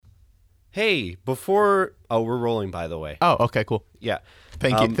Hey, before... Oh, we're rolling, by the way. Oh, okay, cool. Yeah.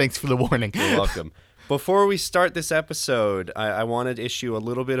 Thank you. Thanks for the warning. You're welcome. Before we start this episode, I wanted to issue a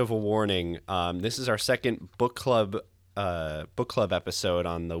little bit of a warning. This is our second book club episode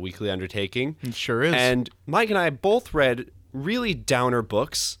on the Weekly Undertaking. It sure is. And Mike and I both read really downer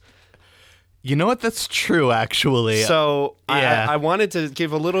books. You know what? That's true, actually. So Yeah. I wanted to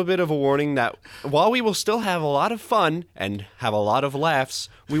give a little bit of a warning that while we will still have a lot of fun and have a lot of laughs,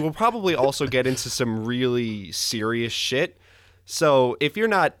 we will probably also get into some really serious shit. So if you're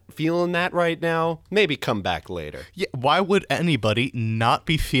not feeling that right now, maybe come back later. Yeah, why would anybody not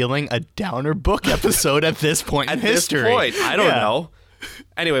be feeling a downer book episode at this point in history? At this point, I don't Yeah. know.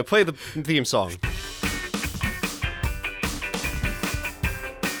 Anyway, play the theme song.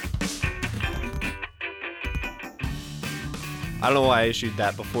 I don't know why I issued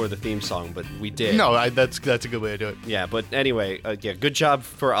that before the theme song, but we did. No, that's a good way to do it. Yeah, but anyway, good job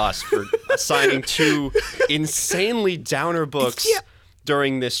for us for assigning two insanely downer books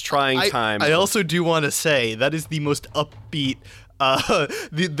during this trying time. I also do want to say that is the most upbeat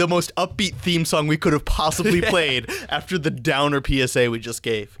the most upbeat theme song we could have possibly played after the downer PSA we just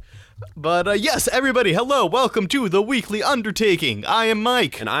gave. But yes, everybody, hello, welcome to the Weekly Undertaking. I am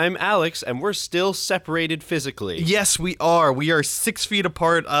Mike. And I'm Alex, and we're still separated physically. Yes, we are. We are 6 feet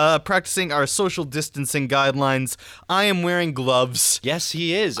apart, practicing our social distancing guidelines. I am wearing gloves. Yes,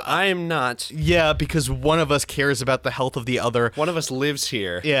 he is. I am not. Yeah, because one of us cares about the health of the other. One of us lives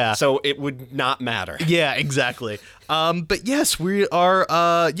here. Yeah. So it would not matter. Yeah, exactly. But yes, we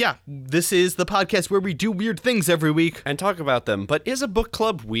are, this is the podcast where we do weird things every week. And talk about them. But is a book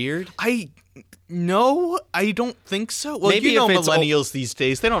club weird? No, I don't think so. Well, Maybe you know if it's millennials these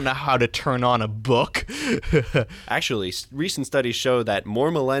days, they don't know how to turn on a book. Actually, recent studies show that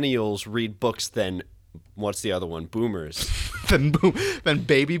more millennials read books than, what's the other one? Boomers. than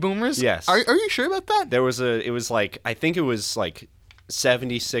baby boomers? Yes. Are you sure about that? I think it was like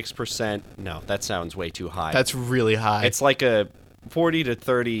 76%. No, that sounds way too high. That's really high. It's like a 40 to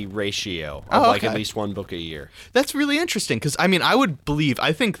 30 ratio of like at least one book a year. That's really interesting because, I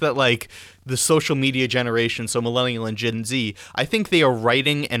think that like the social media generation, so millennial and Gen Z, I think they are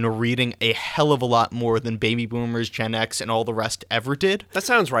writing and reading a hell of a lot more than baby boomers, Gen X, and all the rest ever did. That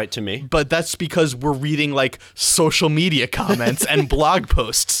sounds right to me. But that's because we're reading like social media comments and blog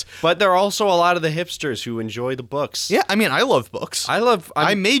posts. But there are also a lot of the hipsters who enjoy the books. Yeah, I love books.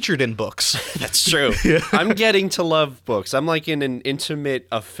 I majored in books. That's true. Yeah. I'm getting to love books. I'm like in an intimate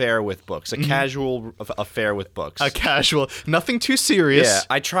affair with books, a casual affair with books. A casual, nothing too serious. Yeah,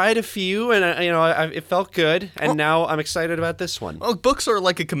 I tried a few, and it felt good, and now I'm excited about this one. Well, books are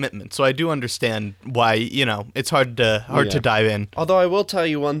like a commitment, so I do understand why it's hard to dive in. Although I will tell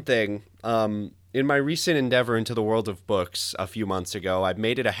you one thing. In my recent endeavor into the world of books a few months ago, I've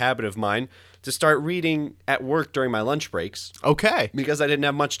made it a habit of mine to start reading at work during my lunch breaks. Okay. Because I didn't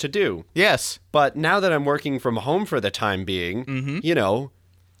have much to do. Yes. But now that I'm working from home for the time being,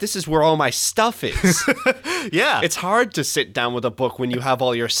 this is where all my stuff is. Yeah. It's hard to sit down with a book when you have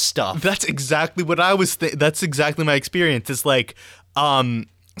all your stuff. That's exactly what I was that's exactly my experience. It's like,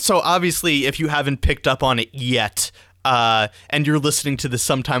 so obviously if you haven't picked up on it yet, and you're listening to this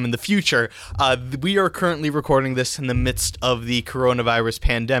sometime in the future, we are currently recording this in the midst of the coronavirus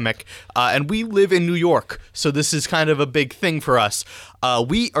pandemic, and we live in New York, so this is kind of a big thing for us.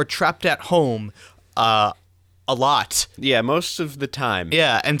 We are trapped at home a lot. Yeah, most of the time.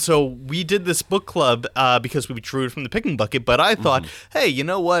 Yeah, and so we did this book club because we drew it from the picking bucket, but I thought, hey, you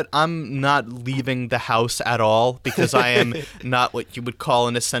know what? I'm not leaving the house at all because I am not what you would call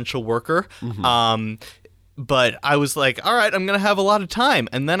an essential worker. But I was like, all right, I'm going to have a lot of time.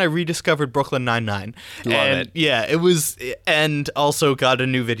 And then I rediscovered Brooklyn Nine-Nine. Love it. Yeah, it was, and also got a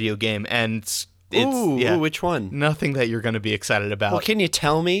new video game. And Ooh, which one? Nothing that you're going to be excited about. Well, can you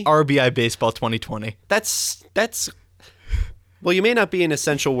tell me? RBI Baseball 2020. That's Well, you may not be an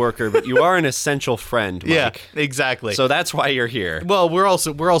essential worker, but you are an essential friend, Mike. Yeah, exactly. So that's why you're here. Well, we're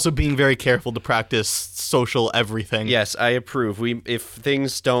also being very careful to practice social everything. Yes, I approve. If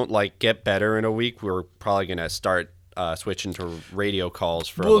things don't get better in a week, we're probably gonna start switching to radio calls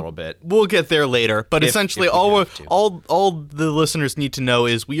for a little bit. We'll get there later, but essentially all the listeners need to know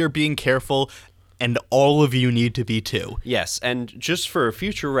is we are being careful, and all of you need to be too. Yes, and just for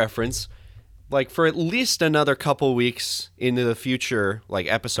future reference, for at least another couple weeks into the future,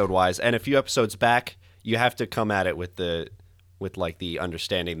 episode-wise, and a few episodes back, you have to come at it with the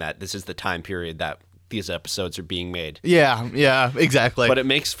understanding that this is the time period that these episodes are being made. Yeah, exactly. But it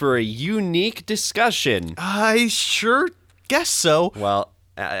makes for a unique discussion. I sure guess so. Well,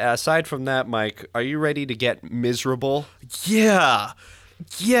 aside from that, Mike, are you ready to get miserable? Yeah.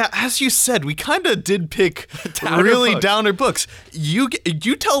 Yeah, as you said, we kind of did pick Downer really books. downer books. You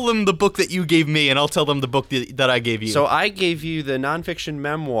tell them the book that you gave me, and I'll tell them the book that I gave you. So I gave you the nonfiction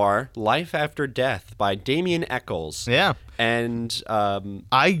memoir "Life After Death" by Damien Eccles. yeah, And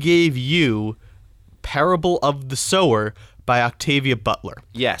I gave you Parable of the Sower by Octavia Butler.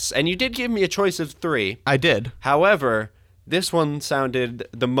 yes, and you did give me a choice of 3. I did. However, this one sounded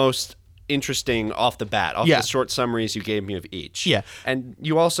the most interesting off the bat, off Yeah. the short summaries you gave me of each. Yeah. And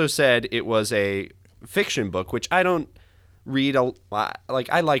you also said it was a fiction book, which I don't read. Like,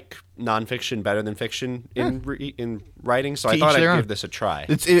 I like nonfiction better than fiction in writing, so I To thought each their I'd own. give this a try.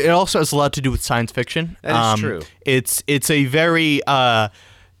 It also has a lot to do with science fiction. That is true. It's a very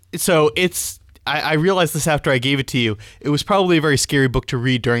so it's. I realized this after I gave it to you. It was probably a very scary book to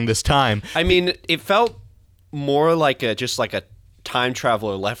read during this time. I mean, it felt more like a time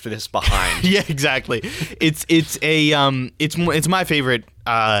traveler left this behind. Yeah, exactly. It's my favorite.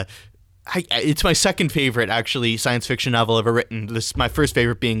 It's my second favorite actually science fiction novel ever written. This my first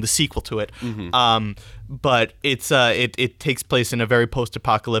favorite being the sequel to it. But it takes place in a very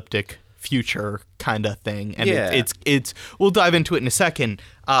post-apocalyptic future kind of thing, and Yeah. it's we'll dive into it in a second.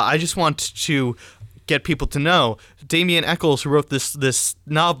 I just want to get people to know Damien Eccles, who wrote this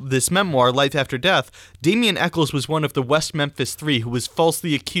memoir, Life After Death. Damien Eccles was one of the West Memphis Three who was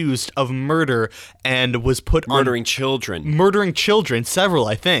falsely accused of murder and was put Murdering children. murdering children, several,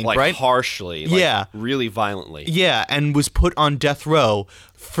 I think, Like right? harshly. Like Yeah. Really violently. Yeah, and was put on death row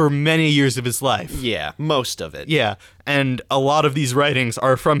for many years of his life. Yeah, most of it. Yeah, and a lot of these writings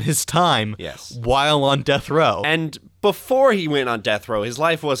are from his time Yes. while on death row. And before he went on death row, his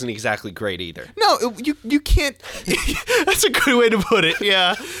life wasn't exactly great either. No, you can't. That's a good way to put it.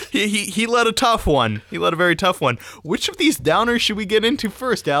 Yeah, he led a tough one. He led a very tough one. Which of these downers should we get into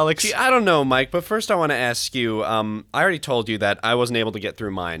first, Alex? See, I don't know, Mike, but first I want to ask you, I already told you that I wasn't able to get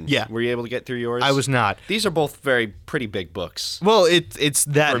through mine. Yeah. Were you able to get through yours? I was not. These are both pretty big books. Well, it's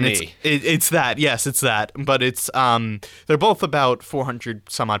that. For and me. It's that. Yes, it's that. But it's they're both about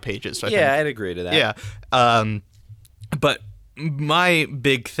 400 some odd pages. I think. Yeah, I'd agree to that. Yeah. But my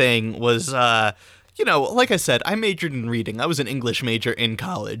big thing was, like I said, I majored in reading. I was an English major in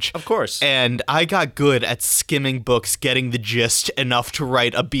college. Of course. And I got good at skimming books, getting the gist enough to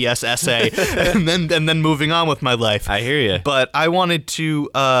write a BS essay, and then moving on with my life. I hear you. But I wanted to,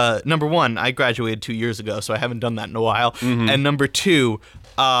 number one, I graduated 2 years ago, so I haven't done that in a while. Mm-hmm. And number two,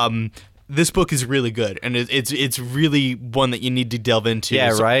 this book is really good, and it's really one that you need to delve into.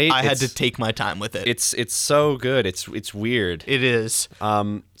 Yeah, So right? I had to take my time with it. It's so good. It's weird. It is.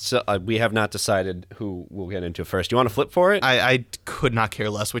 So we have not decided who we'll get into first. Do you want to flip for it? I could not care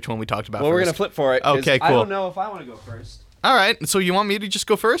less which one we talked about Well, we're first. going to flip for it. 'cause Okay, I cool. don't know if I want to go first. All right, so you want me to just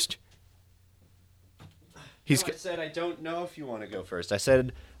go first? He's No, I said I don't know if you want to go first. I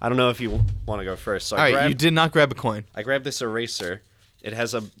said I don't know if you want to go first. So all right. You did not grab a coin. I grabbed this eraser. It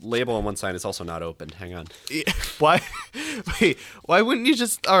has a label on one side. It's also not open. Hang on. Why? Wait. Why wouldn't you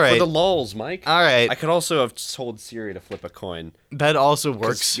just? All right. For the lulz, Mike. All right. I could also have told Siri to flip a coin. That also 'Cause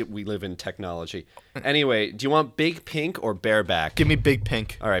works. We live in technology. Anyway, do you want Big Pink or Bareback? Give me Big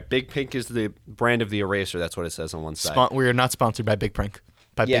Pink. All right, Big Pink is the brand of the eraser. That's what it says on one side. We are not sponsored by Big Pink.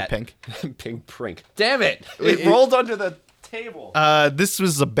 By Yeah. Big Pink. Big Pink. Damn it! It rolled under the table. This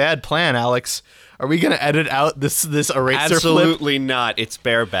was a bad plan, Alex. Are we gonna edit out this eraser flip? Absolutely not. It's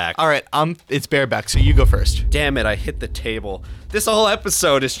Bareback. All right. It's bareback. So you go first. Damn it! I hit the table. This whole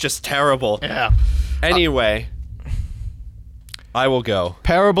episode is just terrible. Yeah. Anyway, I will go.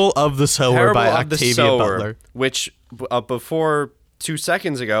 Parable of the Sower Parable by of the Octavia Sower, Butler. which before 2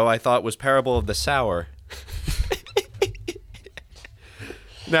 seconds ago I thought was Parable of the Sower.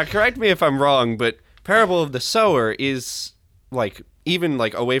 Now, correct me if I'm wrong, but Parable of the Sower is like even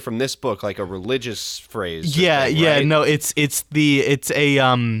like away from this book, like a religious phrase. or Yeah, thing, yeah, right? no, it's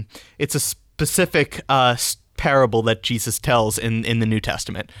a specific parable that Jesus tells in the New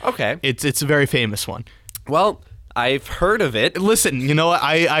Testament. Okay. It's a very famous one. Well, I've heard of it. Listen, you know what?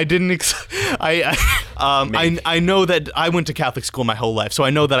 I didn't. I know that I went to Catholic school my whole life, so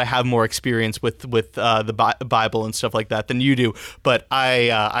I know that I have more experience with the Bible and stuff like that than you do. But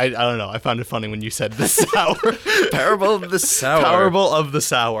I don't know. I found it funny when you said the sour. Parable of the Sower. Parable of the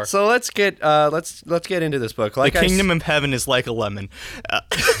Sour. So let's get into this book. Like The kingdom of heaven is like a lemon.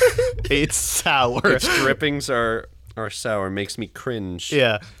 It's sour. its drippings are sour. Makes me cringe.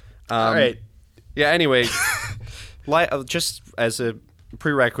 Yeah. All right. Yeah. Anyway, just as a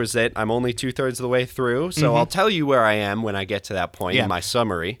prerequisite, I'm only 2/3 of the way through, so I'll tell you where I am when I get to that point Yeah. in my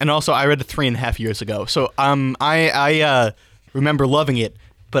summary. And also, I read it 3.5 years ago, so I remember loving it,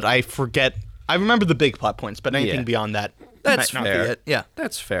 but I forget. I remember the big plot points, but anything Yeah. beyond that. That's might not be fair. it. Yeah.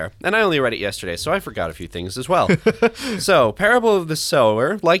 That's fair. And I only read it yesterday, so I forgot a few things as well. So, Parable of the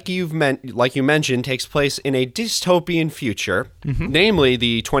Sower, like you mentioned, takes place in a dystopian future, namely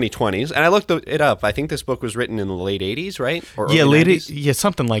the 2020s. And I looked it up. I think this book was written in the late 80s, right? Or Yeah, early late 90s? yeah,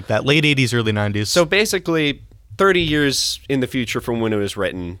 something like that. Late 80s, early 90s. So basically, 30 years in the future from when it was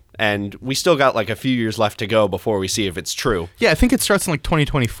written, and we still got like a few years left to go before we see if it's true. yeah, I think it starts in like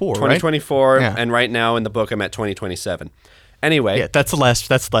 2024, 2024, right? Yeah. and right now in the book I'm at 2027. Anyway, Yeah, that's the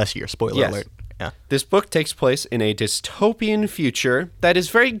last year. Spoiler Yes. alert. Yeah. this book takes place in a dystopian future that is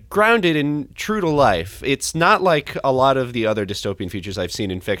very grounded and true to life. It's not like a lot of the other dystopian futures I've seen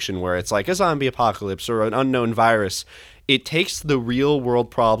in fiction where it's like a zombie apocalypse or an unknown virus. It takes the real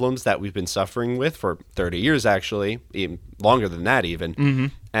world problems that we've been suffering with for 30 years, actually, even longer than that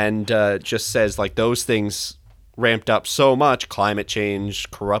even, and just says like those things ramped up so much, climate change,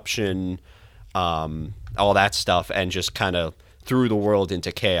 corruption, all that stuff, and just kind of threw the world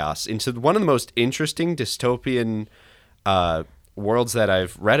into chaos, into one of the most interesting dystopian worlds that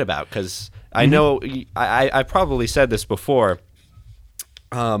I've read about. Because I know I probably said this before.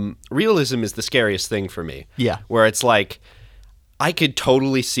 Realism is the scariest thing for me. Yeah. Where it's like, I could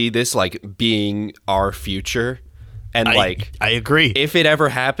totally see this like being our future. And I agree. if it ever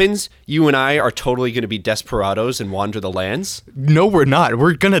happens, you and I are totally going to be desperados and wander the lands. No, we're not.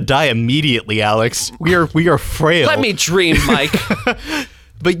 We're gonna die immediately, Alex. We are frail. Let me dream, Mike.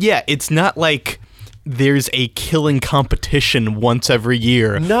 But yeah, it's not like there's a killing competition once every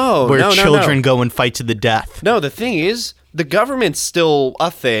year. No, where no. children go and fight to the death. No, the thing is, the government's still a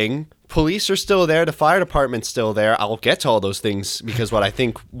thing. Police are still there. The fire department's still there. I'll get to all those things because what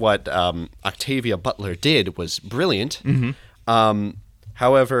Octavia Butler did was brilliant.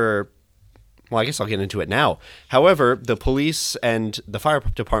 However, well, I guess I'll get into it now. However, the police and the fire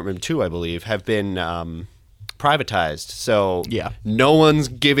department too, I believe, have been privatized. So Yeah. no one's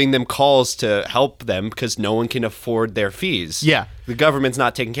giving them calls to help them because no one can afford their fees. Yeah. The government's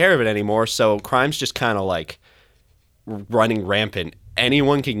not taking care of it anymore. So crime's just kind of like running rampant.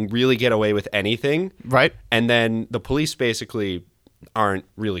 Anyone can really get away with anything. Right. And then the police basically aren't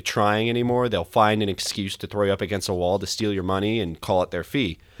really trying anymore. They'll find an excuse to throw you up against a wall to steal your money and call it their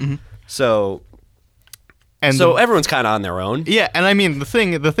fee. So everyone's kind of on their own. Yeah, and I mean the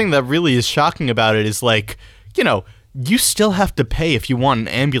thing that really is shocking about it is like, you still have to pay if you want an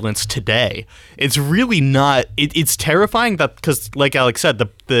ambulance today. It's really not. It's terrifying that because, like Alex said,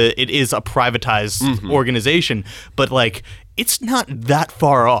 it is a privatized organization, but like it's not that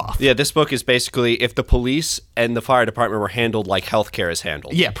far off. Yeah, this book is basically if the police and the fire department were handled like healthcare is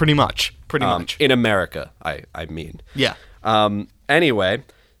handled. Yeah, pretty much. Pretty much. In America, I mean. Yeah. Anyway,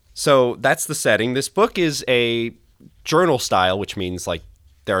 so that's the setting. This book is a journal style, which means like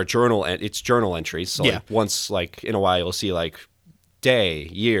there are journal entries. So like once like in a while you'll see like day,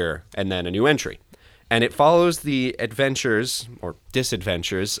 year, and then a new entry. And it follows the adventures or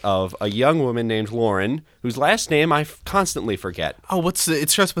disadventures of a young woman named Lauren, whose last name I constantly forget. Oh, it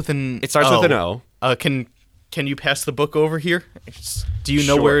starts with an. It starts with an O. Can you pass the book over here? Do you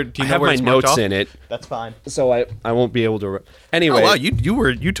know Sure. where? Do you I know have where my it's marked notes off? in it, That's fine. so I won't be able to. Anyway, Oh wow,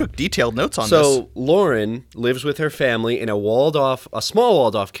 you took detailed notes on this. so Lauren lives with her family in a small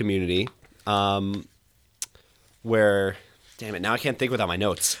walled off community, where, damn it, now I can't think without my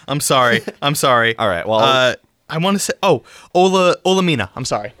notes. I'm sorry. All right, well, I want to say. Oh, Olamina. I'm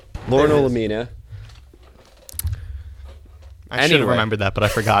sorry. Lauren There it is. Olamina. I should have Anyway. remembered that, but I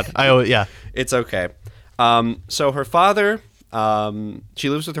forgot. Yeah. It's okay. So her father, she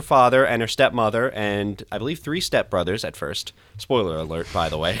lives with her father and her stepmother and I believe 3 stepbrothers at first. Spoiler alert, by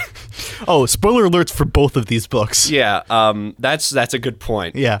the way. Oh, spoiler alerts for both of these books. Yeah, that's a good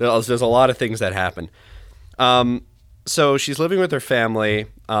point. Yeah. There's a lot of things that happen. So she's living with her family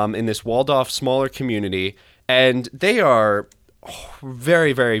in this walled-off, smaller community, and they are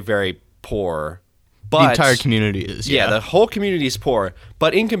very, very, very poor. But The entire community is. yeah, the whole community is poor.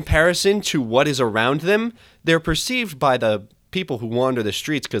 But in comparison to what is around them, they're perceived by the people who wander the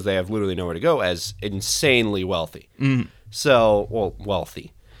streets because they have literally nowhere to go as insanely wealthy.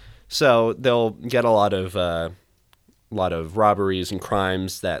 Wealthy. So they'll get a lot of robberies and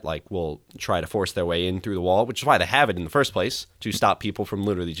crimes that like will try to force their way in through the wall, which is why they have it in the first place, to stop people from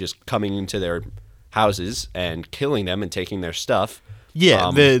literally just coming into their houses and killing them and taking their stuff.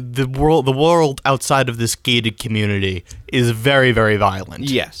 Yeah, the world outside of this gated community is very, very violent.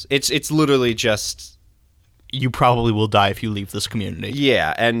 Yes, it's literally just You probably will die if you leave this community.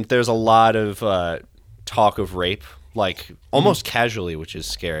 yeah, and there's a lot of talk of rape, like almost casually, which is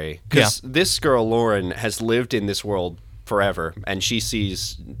scary. Because this girl Lauren has lived in this world forever, and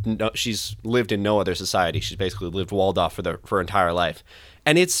she's lived in no other society. She's basically lived walled off for her entire life,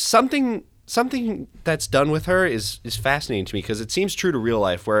 and it's something that's done with her is fascinating to me because it seems true to real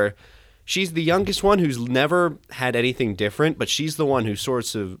life, where she's the youngest one who's never had anything different, but she's the one who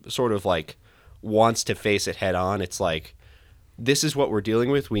sort of like wants to face it head on. It's like, this is what we're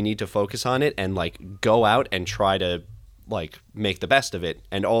dealing with. We need to focus on it and like go out and try to like make the best of it.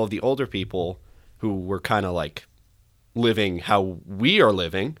 And all of the older people who were kind of like living how we are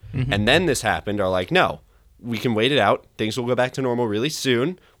living, and then this happened, are like, no, we can wait it out. Things will go back to normal really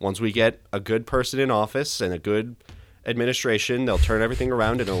soon. Once we get a good person in office and a good administration, they'll turn everything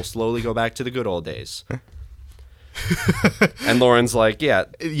around and it'll slowly go back to the good old days. And Lauren's like, yeah,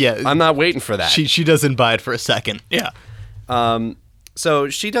 I'm not waiting for that. She doesn't buy it for a second. Yeah. So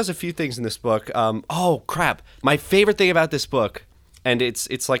she does a few things in this book. Oh crap! My favorite thing about this book, and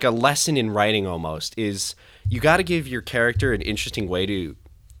it's like a lesson in writing almost, is you got to give your character an interesting way to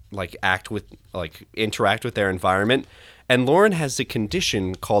like interact with their environment. And Lauren has a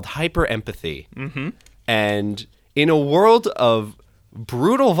condition called hyperempathy. And in a world of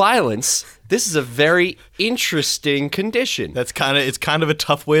brutal violence, this is a very interesting condition. It's kind of a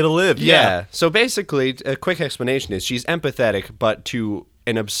tough way to live. Yeah. So basically, a quick explanation is she's empathetic, but to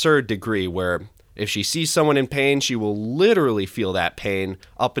an absurd degree, where if she sees someone in pain, she will literally feel that pain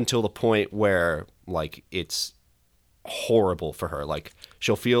up until the point where like it's horrible for her. Like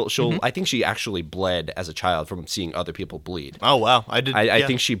she'll I think she actually bled as a child from seeing other people bleed. Oh wow. I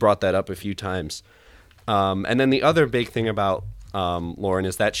think she brought that up a few times. And then the other big thing about Lauren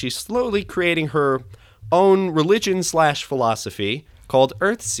is that she's slowly creating her own religion/philosophy called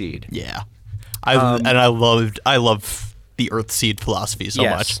Earthseed. Yeah. I love the Earthseed philosophy so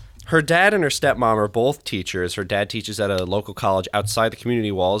much. Her dad and her stepmom are both teachers. Her dad teaches at a local college outside the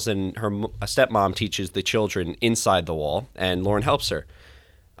community walls, and her stepmom teaches the children inside the wall, and Lauren helps her.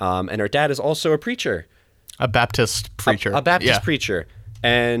 And her dad is also a preacher. A Baptist preacher. A Baptist preacher.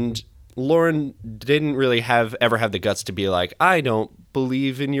 And Lauren didn't really ever have the guts to be like, I don't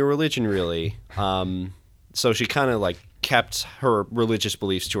believe in your religion, really. So she kind of like kept her religious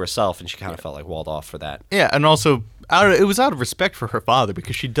beliefs to herself, and she kind of felt like walled off for that. Yeah, and also it was out of respect for her father,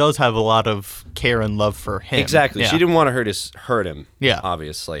 because she does have a lot of care and love for him. Exactly. Yeah. She didn't want to hurt him. Yeah.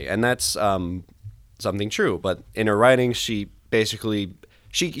 Obviously, and that's something true. But in her writing, she basically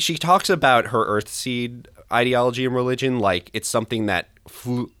she talks about her Earthseed ideology and religion like it's something that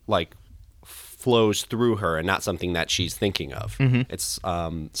flows through her and not something that she's thinking of. It's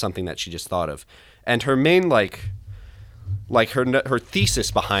something that she just thought of. And her main her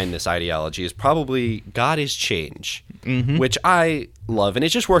thesis behind this ideology is probably God is change, which I love. And it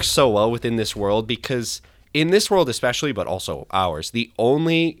just works so well within this world, because in this world especially, but also ours, the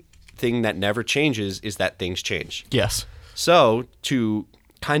only thing that never changes is that things change. Yes. So to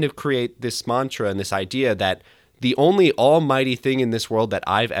kind of create this mantra and this idea that the only almighty thing in this world that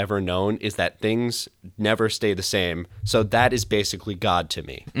I've ever known is that things never stay the same. So that is basically God to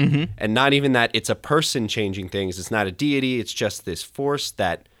me. And not even that it's a person changing things. It's not a deity. It's just this force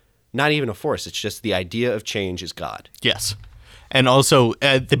that, not even a force. It's just the idea of change is God. Yes. And also,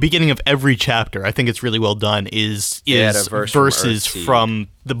 at the beginning of every chapter, I think it's really well done, is verses from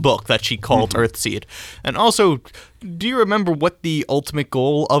the book that she called Earthseed. And also, do you remember what the ultimate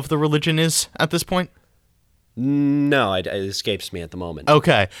goal of the religion is at this point? No, it escapes me at the moment.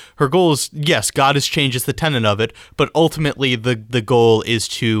 Okay. Her goal is, yes, God has changed is the tenet of it, but ultimately the goal is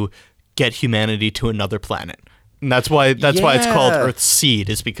to get humanity to another planet. And that's why it's called Earthseed,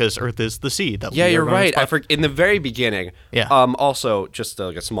 is because Earth is the seed. That you're right. In the very beginning. Yeah. Also, just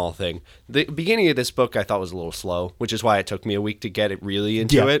like a small thing, the beginning of this book I thought was a little slow, which is why it took me a week to get it really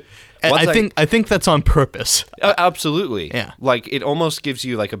into it. I think that's on purpose. Absolutely. Yeah. Like it almost gives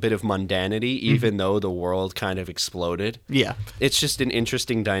you like a bit of mundanity, even though the world kind of exploded. Yeah. It's just an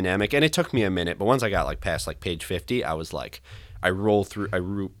interesting dynamic, and it took me a minute, but once I got like past like page 50, I was like, I rolled through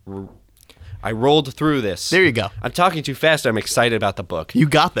this. There you go. I'm talking too fast. I'm excited about the book. You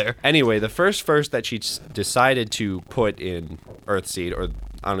got there. Anyway, the first verse that she decided to put in Earthseed, or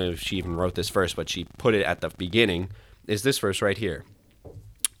I don't know if she even wrote this first, but she put it at the beginning, is this verse right here.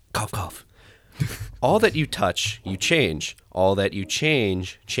 Cough, cough. All that you touch, you change. All that you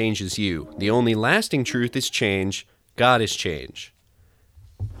change, changes you. The only lasting truth is change. God is change.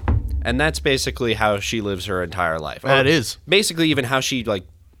 And that's basically how she lives her entire life. That is. Basically even how she like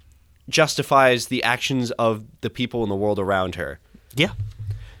justifies the actions of the people in the world around her. Yeah.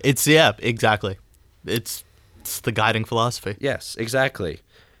 Exactly. It's the guiding philosophy. Yes, exactly.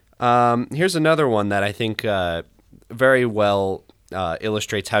 Here's another one that I think very well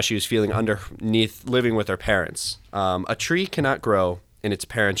illustrates how she was feeling underneath living with her parents. A tree cannot grow in its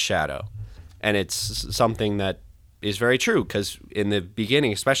parent's shadow. And it's something that is very true, because in the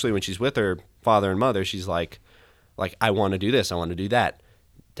beginning, especially when she's with her father and mother, she's like, I want to do this, I want to do that.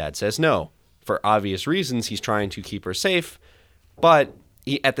 Dad says no. For obvious reasons, he's trying to keep her safe, but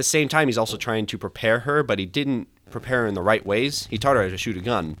at the same time, he's also trying to prepare her, but he didn't prepare her in the right ways. He taught her how to shoot a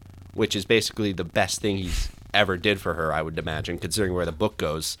gun, which is basically the best thing he's ever did for her, I would imagine, considering where the book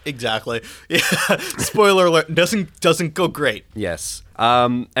goes. Exactly. Yeah. Spoiler alert, doesn't go great. Yes.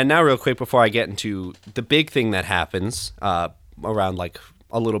 And now real quick before I get into the big thing that happens around like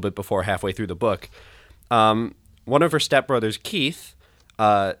a little bit before halfway through the book, one of her stepbrothers, Keith,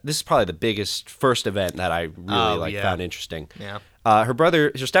 this is probably the biggest first event that I really found interesting. Yeah.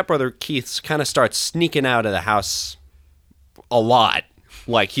 Her stepbrother Keith kind of starts sneaking out of the house a lot.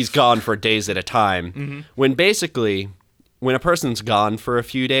 Like, he's gone for days at a time. When basically, when a person's gone for a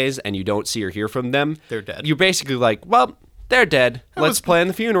few days and you don't see or hear from them, they're dead. You're basically like, well, they're dead. Let's plan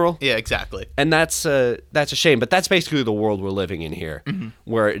the funeral. Yeah, exactly. And that's a shame. But that's basically the world we're living in here,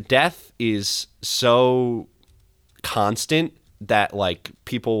 where death is so constant that like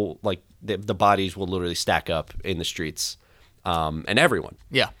people like the bodies will literally stack up in the streets, and everyone.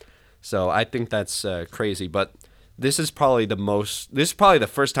 Yeah. So I think that's crazy, but. This is probably the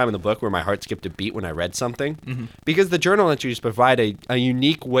first time in the book where my heart skipped a beat when I read something, because the journal entries provide a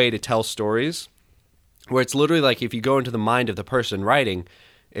unique way to tell stories, where it's literally like if you go into the mind of the person writing,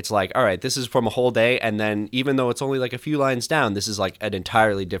 it's like, all right, this is from a whole day, and then even though it's only like a few lines down, this is like an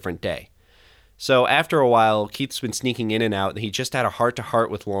entirely different day. So after a while, Keith's been sneaking in and out, and he just had a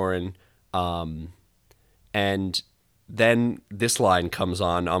heart-to-heart with Lauren, and then this line comes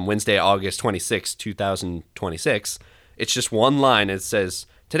on Wednesday, August 26, 2026. It's just one line. It says,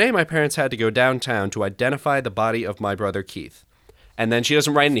 "Today my parents had to go downtown to identify the body of my brother Keith." And then she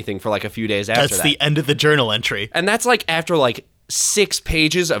doesn't write anything for like a few days after that. That's the end of the journal entry. And that's like after like 6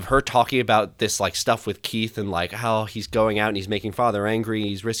 pages of her talking about this like stuff with Keith and like how he's going out and he's making father angry.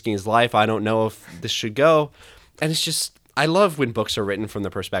 He's risking his life. I don't know if this should go. And it's just... I love when books are written from the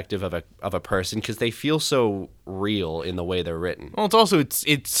perspective of a person, because they feel so real in the way they're written. Well, it's also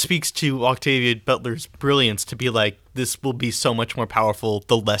it speaks to Octavia Butler's brilliance to be like, this will be so much more powerful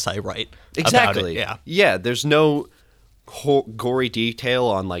the less I write exactly. about it. Yeah. There's no gory detail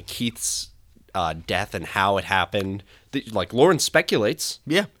on like Keith's death and how it happened. Like Lauren speculates.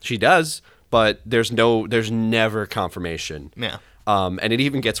 Yeah, she does, but there's never confirmation. Yeah. And it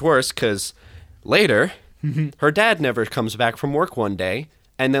even gets worse because later. Her dad never comes back from work one day,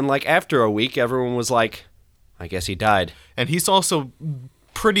 and then like after a week, everyone was like, I guess he died. And he's also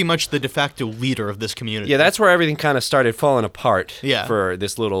pretty much the de facto leader of this community. Yeah, that's where everything kind of started falling apart yeah. for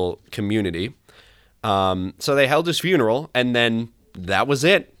this little community. So they held his funeral, and then that was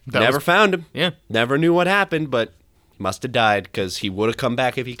it. Never found him. Yeah. Never knew what happened, but he must have died because he would have come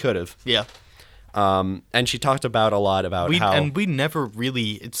back if he could have. Yeah. And she talked about a lot about how... And we never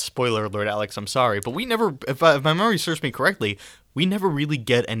really... It's spoiler alert, Alex, I'm sorry. But we never... If my memory serves me correctly, we never really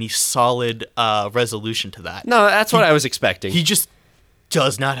get any solid resolution to that. No, that's what I was expecting. He just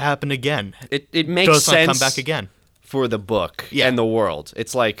does not happen again. It makes sense... Does not come back again. For the book and the world.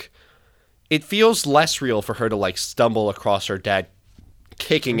 It's like... It feels less real for her to, like, stumble across her dad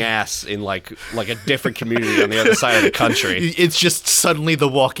kicking ass in like a different community on the other side of the country. It's just suddenly The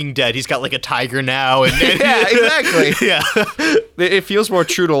Walking Dead. He's got like a tiger now, and yeah, exactly. Yeah, it feels more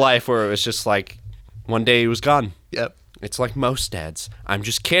true to life, where it was just like one day he was gone. Yep. It's like most dads. I'm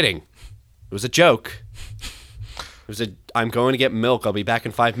just kidding. It was a joke. It was I'm going to get milk. I'll be back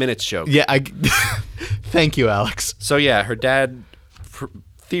in 5 minutes joke. Yeah. Thank you, Alex. So yeah, her dad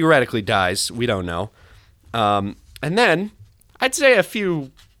theoretically dies. We don't know. And then. I'd say a few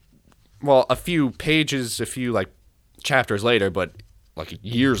pages, a few like chapters later, but like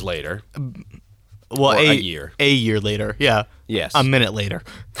years later. Well, a year. A year later, yeah. Yes. A minute later.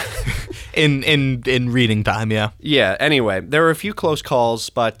 in reading time, yeah. Yeah, anyway, there were a few close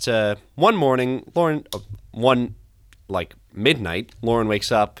calls, but one morning, midnight, Lauren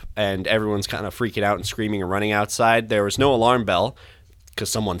wakes up and everyone's kind of freaking out and screaming and running outside. There was no alarm bell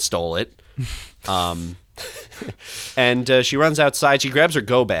because someone stole it. And she runs outside. She grabs her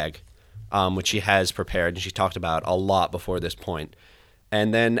go bag, which she has prepared, and she talked about a lot before this point.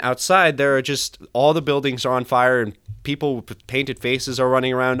 And then outside, there are just all the buildings are on fire, and people with painted faces are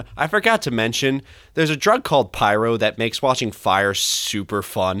running around. I forgot to mention, there's a drug called pyro that makes watching fire super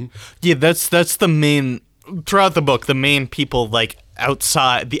fun. Yeah, that's the main... Throughout the book, the main people, like,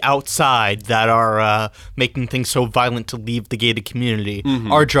 outside that are making things so violent to leave the gated community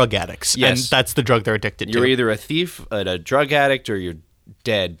are drug addicts. Yes. And that's the drug they're addicted You're to. either a thief, a drug addict, or you're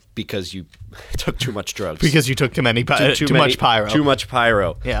dead because you took too much drugs. Because you took too much pyro. Too much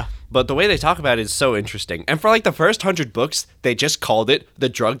pyro. Yeah. But the way they talk about it is so interesting. And for like the first 100 books, they just called it the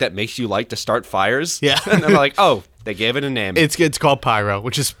drug that makes you like to start fires. Yeah. And they're like, oh, they gave it a name. It's called pyro,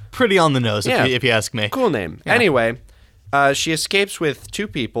 which is pretty on the nose if you ask me. Cool name. Yeah. Anyway, she escapes with two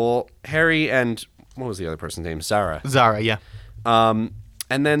people, Harry and what was the other person's name? Zara. Yeah. And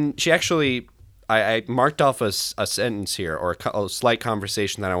then she actually, I marked off a sentence here, or a slight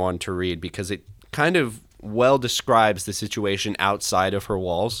conversation that I wanted to read because it kind of well describes the situation outside of her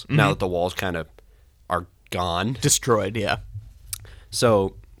walls, now that the walls kind of are gone. Destroyed, yeah.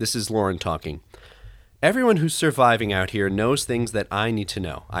 So this is Lauren talking. Everyone who's surviving out here knows things that I need to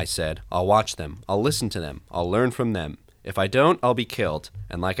know, I said. I'll watch them. I'll listen to them. I'll learn from them. If I don't, I'll be killed.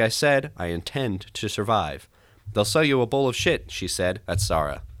 And like I said, I intend to survive. They'll sell you a bowl of shit, she said. That's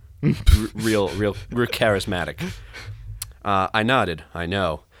Sarah. real charismatic. I nodded. I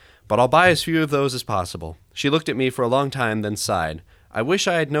know. But I'll buy as few of those as possible. She looked at me for a long time, then sighed. I wish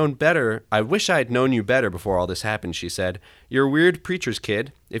I had known you better before all this happened, she said. You're a weird preacher's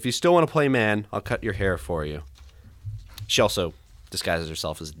kid. If you still want to play man, I'll cut your hair for you. She also disguises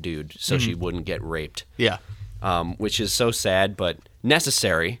herself as a dude so she wouldn't get raped. Yeah. Which is so sad, but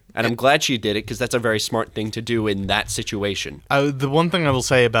necessary. And I'm glad she did it because that's a very smart thing to do in that situation. The one thing I will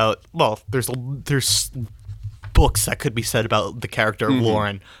say about, well, there's books that could be said about the character of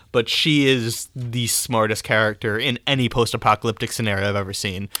Lauren, but she is the smartest character in any post-apocalyptic scenario I've ever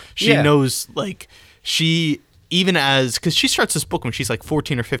seen. She knows, like, because she starts this book when she's like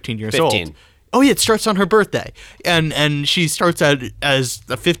 14 or 15 years old. Oh yeah, it starts on her birthday, and she starts out as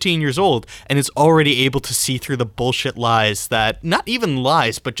 15 years old and is already able to see through the bullshit lies that, not even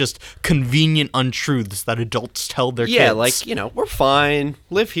lies, but just convenient untruths that adults tell their kids. Yeah, like, we're fine,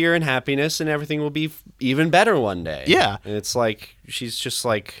 live here in happiness, and everything will be even better one day. Yeah, and it's like she's just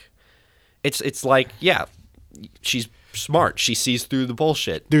like, it's like, yeah, she's smart. She sees through the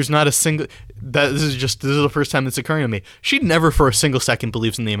bullshit. There's not a single. This is the first time it's occurring to me. She never for a single second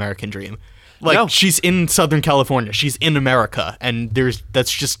believes in the American dream. Like, no. She's in Southern California. She's in America. And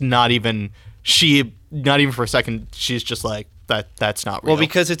that's just not even for a second, she's just like, that's not real. Well,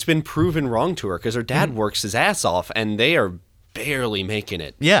 because it's been proven wrong to her, because her dad works his ass off, and they are barely making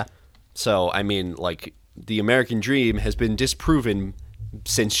it. Yeah. So, I mean, like, the American dream has been disproven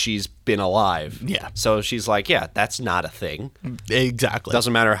since she's been alive. Yeah. So she's like, yeah, that's not a thing. Exactly.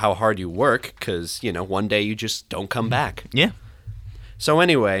 Doesn't matter how hard you work, because, one day you just don't come back. Yeah. So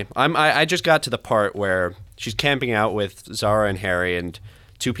anyway, I just got to the part where she's camping out with Zara and Harry, and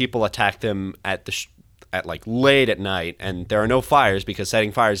two people attack them at like late at night, and there are no fires because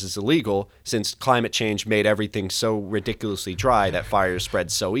setting fires is illegal since climate change made everything so ridiculously dry that fires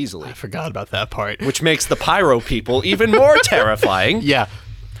spread so easily. I forgot about that part. Which makes the pyro people even more terrifying. Yeah.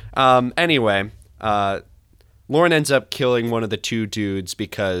 Anyway, Lauren ends up killing one of the two dudes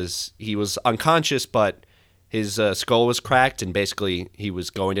because he was unconscious, but his skull was cracked, and basically he was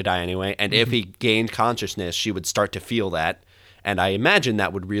going to die anyway. And if he gained consciousness, she would start to feel that. And I imagine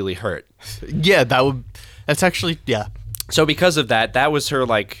that would really hurt. Yeah, that's actually, yeah. So because of that, that was her,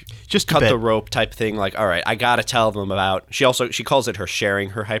 like, just cut the rope type thing. Like, all right, I got to tell them about... She calls it her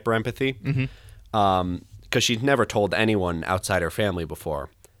sharing her hyperempathy. Because she's never told anyone outside her family before.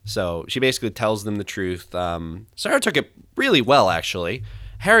 So she basically tells them the truth. Sarah took it really well, actually.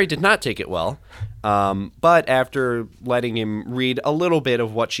 Harry did not take it well, but after letting him read a little bit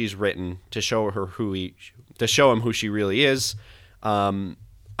of what she's written to show him who she really is,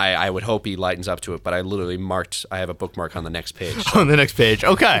 I would hope he lightens up to it. But I have a bookmark on the next page. So. On the next page,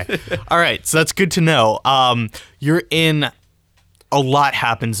 okay, all right. So that's good to know. You're in. A lot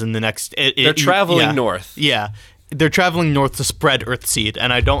happens in the next. They're traveling north. Yeah. They're traveling north to spread Earthseed,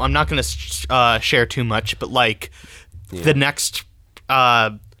 and I'm not going to share too much, but like the next.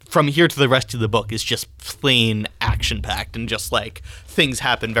 From here to the rest of the book is just plain action-packed, and just like things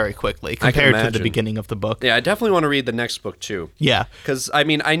happen very quickly compared to the beginning of the book. Yeah, I definitely want to read the next book too. Yeah, because I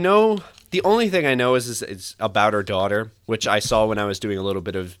mean, I know the only thing I know is it's about her daughter, which I saw when I was doing a little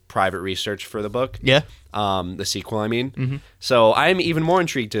bit of private research for the book. Yeah, the sequel. I mean, so I'm even more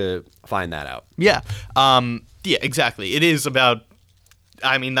intrigued to find that out. Yeah, yeah, exactly. It is about.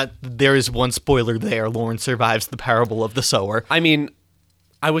 I mean, that there is one spoiler there. Lauren survives the parable of the sower. I mean,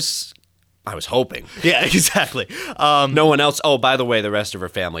 I was I was hoping. Yeah, exactly. No one else. Oh, by the way, the rest of her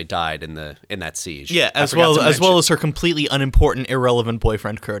family died in that siege. Yeah, I as forgot well to as well mention. as her completely unimportant, irrelevant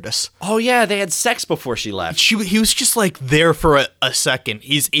boyfriend Curtis. Oh yeah, they had sex before she left. He was just like there for a second.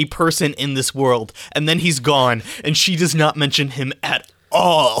 He's a person in this world, and then he's gone, and she does not mention him at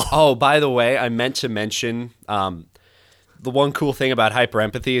all. Oh, by the way, I meant to mention the one cool thing about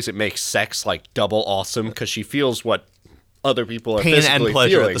hyperempathy is it makes sex like double awesome because she feels what other people are Pain physically and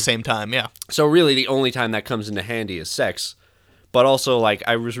pleasure feeling at the same time, yeah. So really, the only time that comes into handy is sex. But also, like,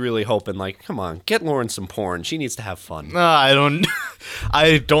 I was really hoping, like, come on, get Lauren some porn. She needs to have fun. I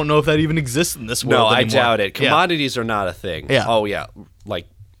don't know if that even exists in this world No, I anymore. doubt it. Yeah. Commodities are not a thing. Yeah. Oh, yeah. Like,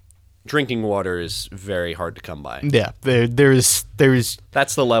 drinking water is very hard to come by. Yeah, there's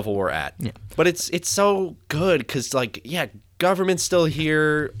That's the level we're at. Yeah. But it's so good because, like, yeah, government's still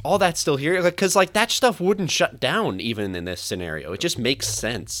here. All that's still here. Because, like, that stuff wouldn't shut down even in this scenario. It just makes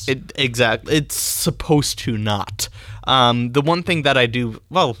sense. exactly. It's supposed to not. The one thing that I do,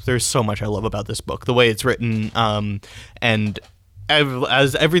 well, there's so much I love about this book, the way it's written, and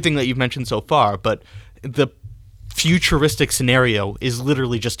as everything that you've mentioned so far, but the futuristic scenario is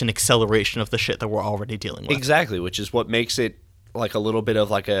literally just an acceleration of the shit that we're already dealing with. Exactly, which is what makes it like a little bit of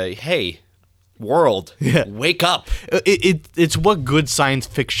like a, hey, world, wake up. It's what good science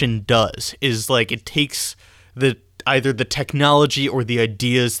fiction does, is like it takes either the technology or the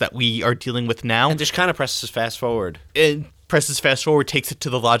ideas that we are dealing with now And just kind of presses fast forward. it presses fast forward, takes it to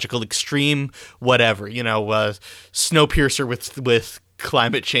the logical extreme, whatever, Snowpiercer with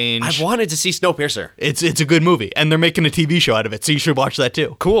climate change. I've wanted to see Snowpiercer. It's a good movie, and they're making a TV show out of it, so you should watch that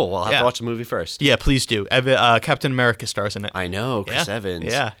too. Cool. Well, I'll have Yeah. to watch the movie first. Yeah, please do. Captain America stars in it. I know, Chris Evans.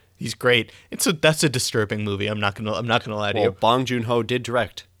 Yeah, he's great. That's a disturbing movie. I'm not gonna lie to Well, you. Bong Joon-ho did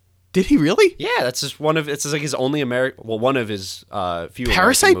direct. Did he really? Yeah, that's just it's like his only American. Well, one of his few.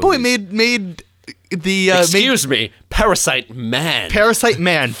 Parasite American Boy movies. made the Excuse me, Parasite Man. Parasite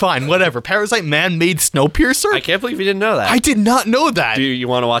Man. Fine, whatever. Parasite Man made Snowpiercer. I can't believe you didn't know that. I did not know that. Do you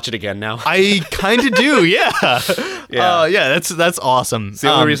want to watch it again now? I kind of do. Yeah. Yeah. That's awesome. It's the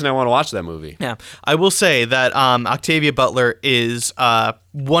only reason I want to watch that movie. Yeah, I will say that Octavia Butler is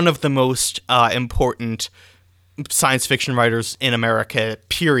one of the most important science fiction writers in America,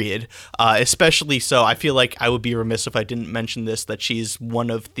 period. Especially so, I feel like I would be remiss if I didn't mention this, that she's one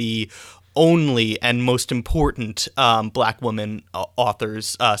of the only and most important black woman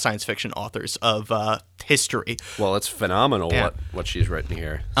authors, science fiction authors of history. Well, it's phenomenal Yeah. what she's written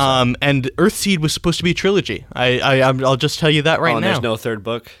here. And Earthseed was supposed to be a trilogy. I'll just tell you that right and now. there's no third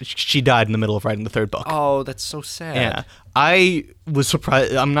book. She died in the middle of writing the third book. Oh, that's so sad. Yeah, I was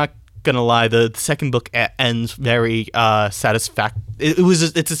surprised. I'm not gonna lie. The second book ends very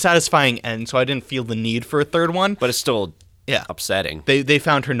It's a satisfying end, so I didn't feel the need for a third one. But it's still Yeah, upsetting. they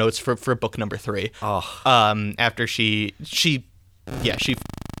found her notes for book number 3. Oh. After she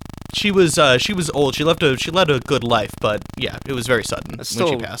was old. She led a good life, but yeah, it was very sudden when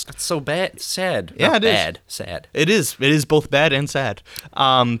she passed. It's so bad. Sad. Yeah, Not it is. bad. Sad. It is both bad and sad.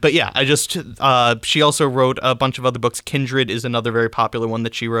 But yeah, she also wrote a bunch of other books. Kindred is another very popular one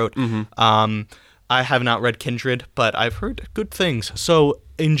that she wrote. I have not read Kindred, but I've heard good things. So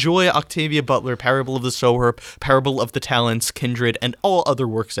enjoy Octavia Butler, Parable of the Sower, Parable of the Talents, Kindred, and all other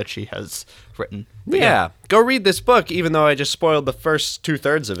works that she has written. But Yeah. Go read this book, even though I just spoiled the first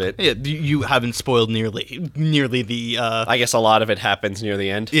 2/3 of it. yeah, you haven't spoiled nearly the. I guess a lot of it happens near the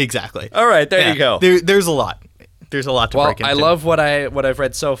end. Exactly. All right, there Yeah, you go. There's a lot. There's a lot to Well, break into. I love what I've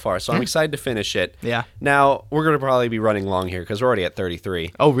read so far, so I'm excited to finish it. Yeah. Now, we're going to probably be running long here because we're already at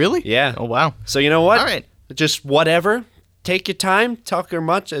 33. Oh, really? Yeah. Oh, wow. So you know what? All right. Just whatever. Take your time. Talk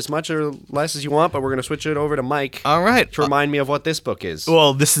as much or less as you want, but we're going to switch it over to Mike All right. to remind me of what this book is.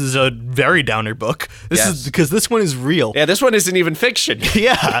 Well, this is a very downer book. This is because this one is real. Yeah, this one isn't even fiction.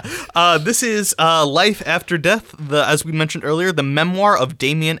 Yeah. This is Life After Death, as we mentioned earlier, the memoir of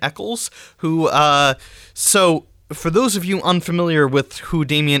Damien Eccles, who, so for those of you unfamiliar with who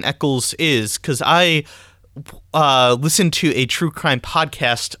Damien Eccles is, because I listened to a true crime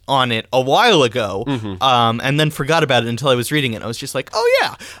podcast on it a while ago, and then forgot about it until I was reading it. I was just like, oh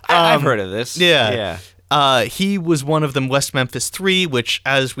yeah. I've heard of this. Yeah. He was one of them, West Memphis 3, which,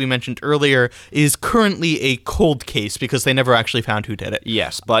 as we mentioned earlier, is currently a cold case because they never actually found who did it.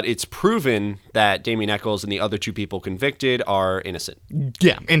 Yes, but it's proven that Damien Eccles and the other 2 people convicted are innocent.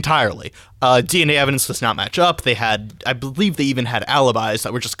 Yeah, entirely. DNA evidence does not match up. I believe they even had alibis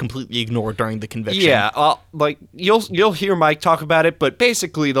that were just completely ignored during the conviction. Yeah, like you'll hear Mike talk about it, but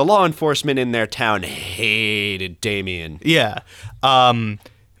basically the law enforcement in their town hated Damien. Yeah.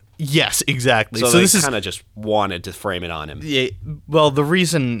 Yes, exactly. So So they this is kind of just wanted to frame it on him. yeah, well, the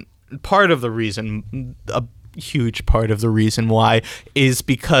reason part of the reason, a huge part of the reason why, is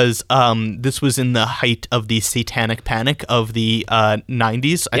because this was in the height of the satanic panic of the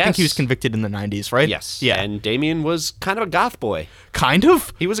 90s. I think he was convicted in the 90s, right? Yes. Yeah. And Damien was kind of a goth boy. Kind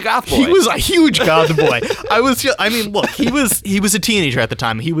of? He was a goth boy. He was a huge goth boy. Look, he was a teenager at the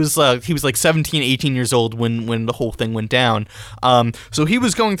time. He was like 17, 18 years old when the whole thing went down. So he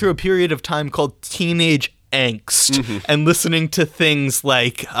was going through a period of time called teenage angst, and listening to things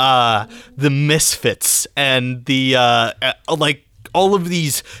like the Misfits and the like all of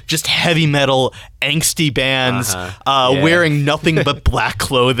these just heavy metal angsty bands, wearing nothing but black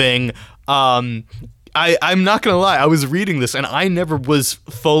clothing. I'm not gonna lie, I was reading this and I never was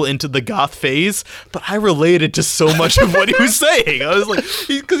full into the goth phase, but I related to so much of what he was saying. I was like,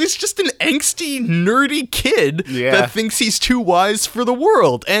 because he's just an angsty, nerdy kid that thinks he's too wise for the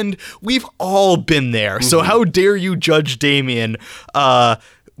world, and we've all been there. So how dare you judge Damien?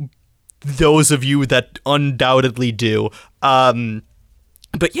 Those of you that undoubtedly do.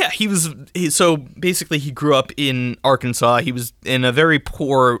 But yeah, so basically he grew up in Arkansas. He was in a very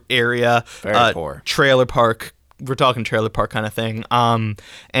poor area. Very poor. Trailer park. We're talking trailer park kind of thing. And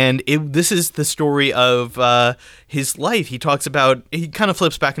this is the story of his life. He talks about, he kind of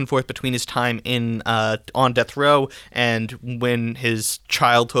flips back and forth between his time on death row and when his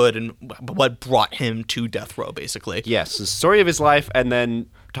childhood and what brought him to death row, basically. Yes, the story of his life, and then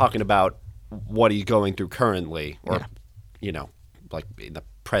talking about what he's going through currently, or, like in the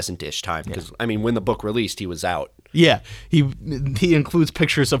present-ish time, because I mean, when the book released, he was out. Yeah, he includes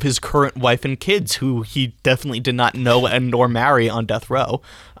pictures of his current wife and kids, who he definitely did not know and nor marry on death row.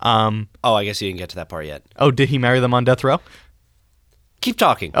 I guess you didn't get to that part yet. Oh, did he marry them on death row? Keep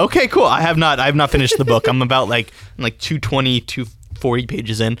talking. Okay, cool. I have not finished the book. I'm about like 220, 240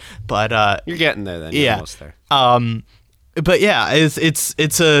 pages in, but you're getting there then. You're almost there. But yeah,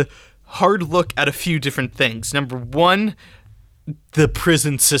 it's a hard look at a few different things. Number one, the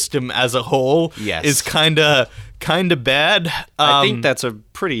prison system as a whole is kind of bad. I think that's a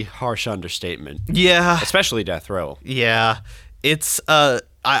pretty harsh understatement. Yeah, especially death row. Yeah, it's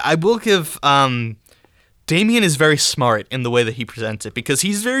I will give Damien is very smart in the way that he presents it, because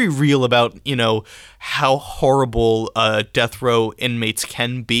he's very real about how horrible death row inmates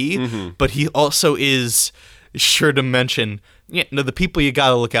can be, but he also is sure to mention, the people you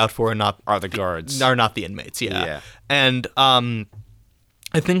gotta look out for are the guards, are not the inmates. And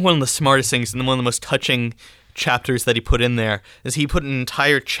I think one of the smartest things and one of the most touching chapters that he put in there is he put an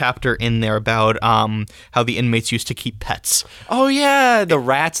entire chapter in there about how the inmates used to keep pets. Oh yeah, the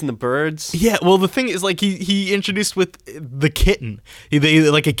rats and the birds. Yeah, well the thing is, like, he introduced with the kitten. A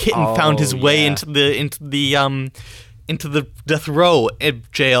kitten found his way into the death row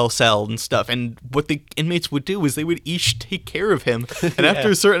jail cell and stuff, and what the inmates would do is they would each take care of him, and after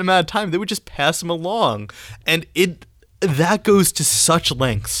a certain amount of time they would just pass him along, and that goes to such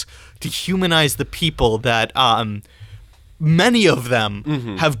lengths to humanize the people that many of them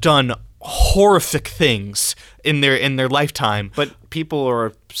have done horrific things in their lifetime, but people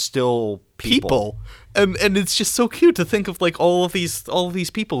are still people. And it's just so cute to think of, like, all of these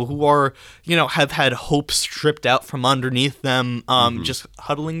people who are, have had hope stripped out from underneath them, just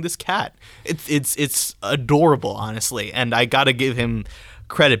huddling this cat. It's adorable, honestly, and I gotta give him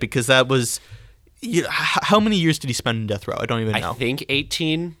credit, because that was, how many years did he spend in death row? I don't even know. I think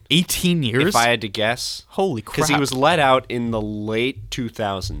 18. 18 years? If I had to guess. Holy crap. Because he was let out in the late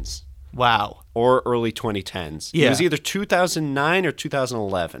 2000s. Wow. Or early 2010s. Yeah. It was either 2009 or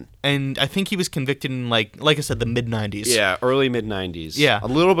 2011. And I think he was convicted in, like I said, the mid-90s. Yeah, early mid-90s. Yeah. A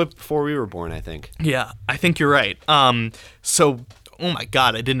little bit before we were born, I think. Yeah, I think you're right. So, oh my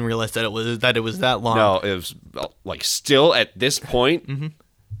God, I didn't realize that it was that long. No, it was, like, still at this point,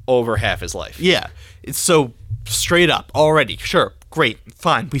 over half his life. Yeah. It's so straight up already. Sure. Great.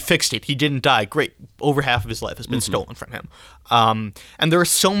 Fine. We fixed it. He didn't die. Great. Over half of his life has been stolen from him. And there are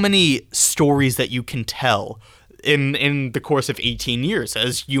so many stories that you can tell in the course of 18 years,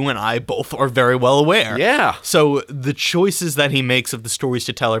 as you and I both are very well aware. Yeah. So the choices that he makes of the stories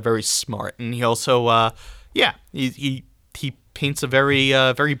to tell are very smart. And he also, he paints a very,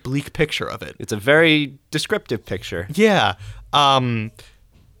 very bleak picture of it. It's a very descriptive picture. Yeah.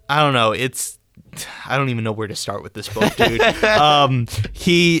 I don't know. I don't even know where to start with this book, dude. How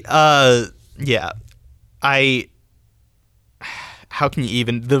can you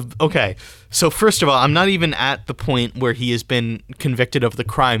even, okay. So first of all, I'm not even at the point where he has been convicted of the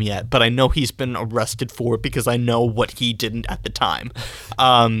crime yet, but I know he's been arrested for it because I know what he didn't at the time.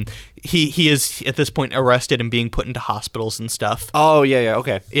 He is at this point arrested and being put into hospitals and stuff. Oh, yeah,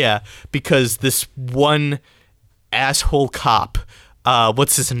 okay. Yeah, because this one asshole cop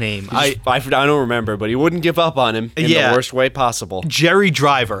what's his name? I don't remember, but he wouldn't give up on him in the worst way possible. Jerry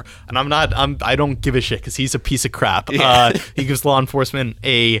Driver, and I don't give a shit because he's a piece of crap. Yeah. He gives law enforcement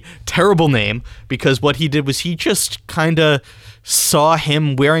a terrible name because what he did was he just kind of saw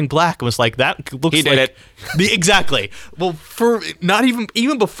him wearing black and was like, that looks He did like it. Exactly. Well, for not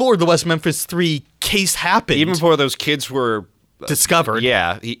even before the West Memphis 3 case happened, Even before those kids were discovered.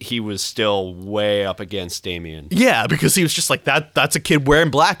 Yeah, he was still way up against Damien. Yeah, because he was just like, that's a kid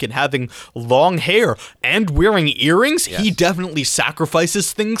wearing black and having long hair and wearing earrings. Yes. He definitely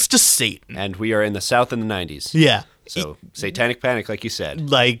sacrifices things to Satan. And we are in the South in the 90s. Yeah. So satanic panic, like you said.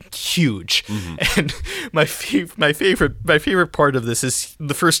 Like huge. And my favorite part of this is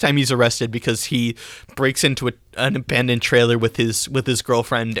the first time he's arrested because he breaks into an abandoned trailer with his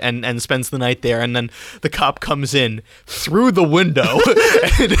girlfriend and spends the night there, and then the cop comes in through the window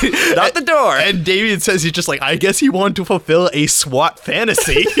Not the door. and Damien says he's just like, I guess he wanted to fulfill a SWAT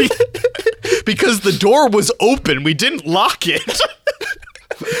fantasy because the door was open, we didn't lock it.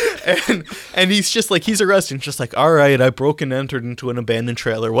 And he's just like, he's arrested, just like, all right, I broke and entered into an abandoned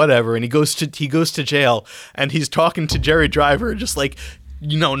trailer, whatever. And he goes to jail, and he's talking to Jerry Driver, just like,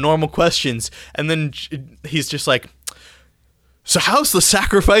 normal questions. And then he's just like, so how's the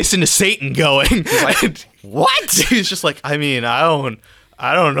sacrifice into Satan going? He's like, what? He's just like, I mean, I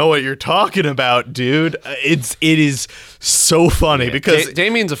don't know what you're talking about, dude. It is so funny because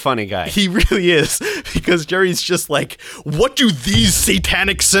Damien's a funny guy. he really is, because Jerry's just like, what do these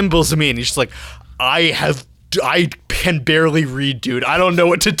satanic symbols mean? He's just like, I can barely read, dude. I don't know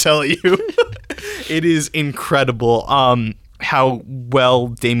what to tell you. It is incredible how well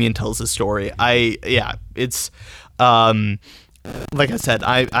Damien tells his story. It's like I said,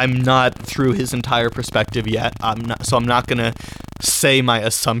 I'm not through his entire perspective yet. I'm not gonna say my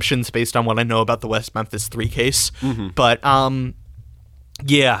assumptions based on what I know about the West Memphis 3 case. But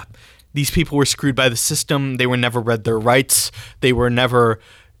yeah, these people were screwed by the system. They were never read their rights. They were never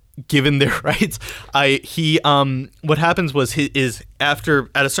given their rights. What happens was after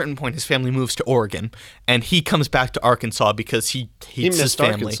at a certain point his family moves to Oregon, and he comes back to Arkansas because he hates his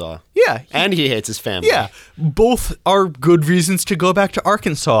family. Arkansas. Yeah, And he hates his family. yeah, both are good reasons to go back to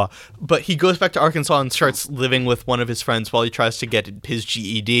Arkansas. But he goes back to Arkansas and starts living with one of his friends while he tries to get his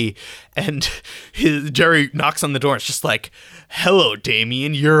GED. And Jerry knocks on the door. And it's just like, "Hello,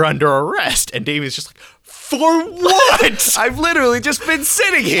 Damien, you're under arrest." And Damien's just like, "For what? I've literally just been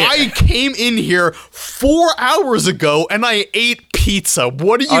sitting here. I came in here 4 hours ago and I ate pizza.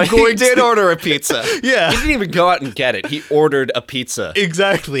 What are you going He did to?" order a pizza. Yeah. He didn't even go out and get it. He ordered a pizza.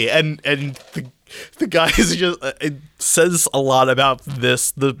 Exactly, and the guy is just it says a lot about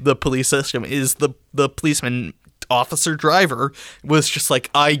this. The police system is the policeman officer driver was just like,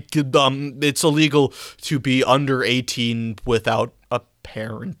 it's illegal to be under 18 without a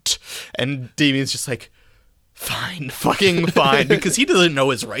parent, and Damien's just like, fine, fucking fine, because he doesn't know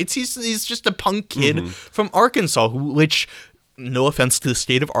his rights. He's just a punk kid from Arkansas, which, no offense to the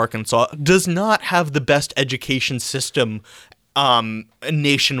state of Arkansas, does not have the best education system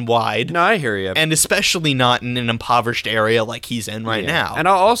nationwide. No, I hear you. And especially not in an impoverished area like he's in right now. And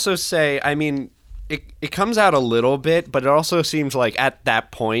I'll also say, I mean, it comes out a little bit, but it also seems like at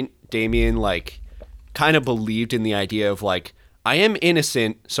that point, Damien, like, kind of believed in the idea of, like, I am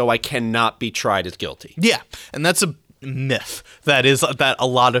innocent, so I cannot be tried as guilty. Yeah, and that's a myth that a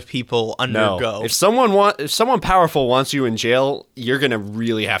lot of people undergo. No. If someone powerful wants you in jail, you're gonna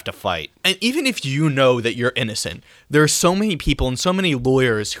really have to fight. And even if you know that you're innocent, there are so many people and so many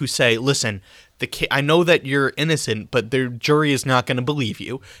lawyers who say, listen, I know that you're innocent, but the jury is not going to believe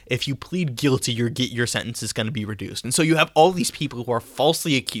you. If you plead guilty, your sentence is going to be reduced. And so you have all these people who are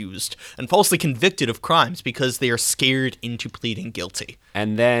falsely accused and falsely convicted of crimes because they are scared into pleading guilty.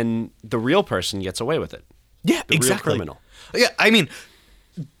 And then the real person gets away with it. Yeah, The exactly. real criminal. Yeah, I mean,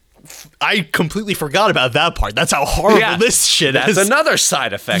 I completely forgot about that part. That's how horrible this shit is. That's another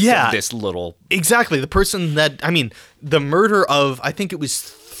side effect of this little... Exactly. The person the murder of, I think it was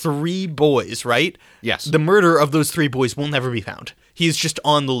 3 boys, right? Yes. The murder of those 3 boys will never be found. He's just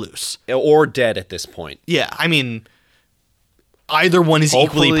on the loose. Or dead at this point. Yeah, I mean, either one is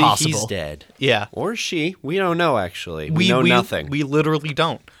equally possible. He's dead. Yeah. Or she. We don't know, actually. We know nothing. We literally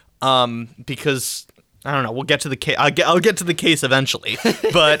don't. Because... I don't know. We'll get to the case. I'll get to the case eventually.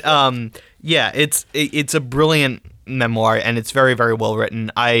 But yeah, it's a brilliant memoir, and it's very, very well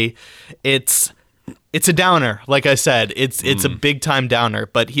written. It's a downer, like I said. It's a big time downer.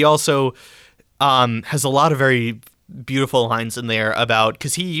 But he also has a lot of very beautiful lines in there about,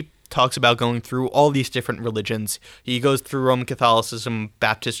 because he talks about going through all these different religions. He goes through Roman Catholicism,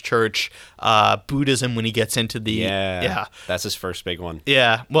 Baptist Church, Buddhism when he gets into the... Yeah. That's his first big one.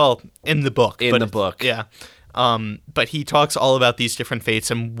 Yeah, well, in the book. In the book. Yeah. But he talks all about these different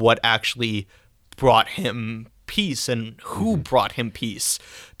faiths and what actually brought him peace and who brought him peace.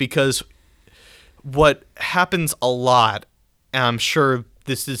 Because what happens a lot, and I'm sure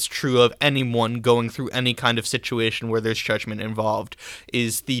this is true of anyone going through any kind of situation where there's judgment involved,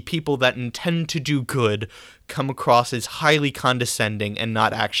 is the people that intend to do good come across as highly condescending and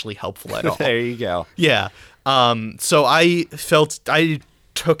not actually helpful at all. There you go. Yeah. So I felt I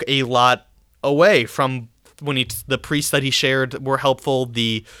took a lot away from when the priests that he shared were helpful.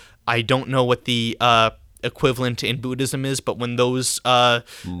 I don't know what the equivalent in Buddhism is, but when those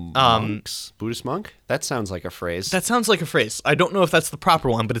Monks? Buddhist monk? That sounds like a phrase. That sounds like a phrase. I don't know if that's the proper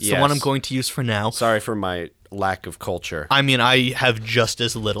one, but it's the one I'm going to use for now. Sorry for my lack of culture. I mean, I have just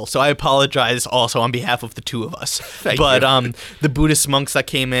as little, so I apologize also on behalf of the two of us. Thank but you. The Buddhist monks that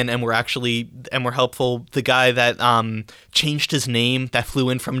came in and were helpful. The guy that changed his name, that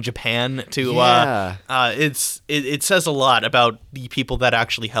flew in from Japan to it says a lot about the people that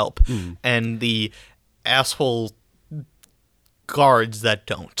actually help and the asshole guards that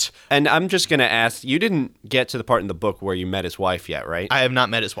don't. And I'm just going to ask, you didn't get to the part in the book where you met his wife yet, right? I have not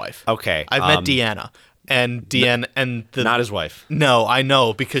met his wife. Okay. I've met Deanna. And Deanna and not his wife. No, I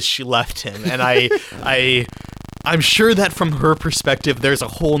know, because she left him. And I'm sure that from her perspective there's a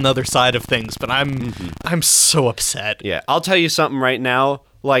whole nother side of things, but I'm so upset. Yeah. I'll tell you something right now.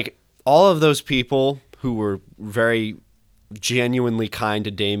 Like, all of those people who were very genuinely kind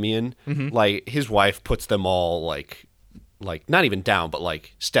to Damien, like, his wife puts them all like not even down, but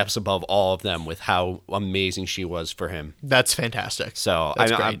like steps above all of them with how amazing she was for him. That's fantastic. So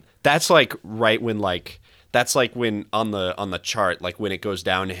that's great. That's like right when that's like when on the chart, like when it goes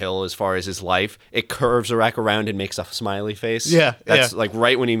downhill as far as his life, it curves back around and makes a smiley face. Yeah, that's like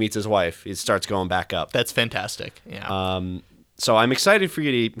right when he meets his wife, it starts going back up. That's fantastic. Yeah. So I'm excited for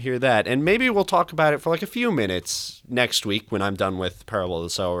you to hear that, and maybe we'll talk about it for like a few minutes next week when I'm done with Parable of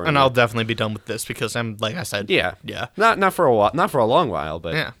the Sower. And I'll definitely be done with this because I'm, like I said, yeah. Not for a while, not for a long while,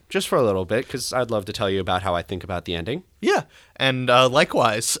 but just for a little bit, because I'd love to tell you about how I think about the ending. Yeah, and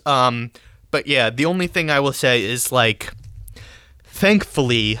likewise. But yeah, the only thing I will say is, like,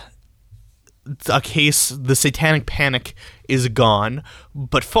 thankfully, the satanic panic is gone,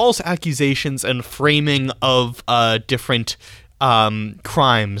 but false accusations and framing of different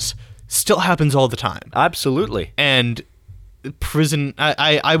crimes still happens all the time. Absolutely. And prison,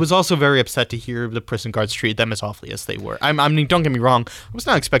 I was also very upset to hear the prison guards treat them as awfully as they were. I mean, don't get me wrong, I was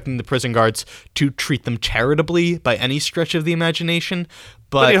not expecting the prison guards to treat them charitably by any stretch of the imagination,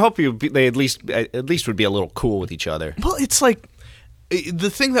 but I hope they at least would be a little cool with each other. Well, it's like, the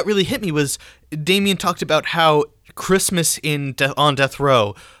thing that really hit me was Damien talked about how Christmas on death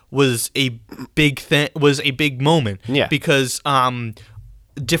row was a big moment. Yeah. Because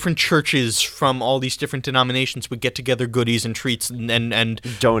different churches from all these different denominations would get together goodies and treats and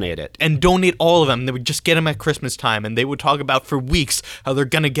donate it. And donate all of them. They would just get them at Christmas time, and they would talk about for weeks how they're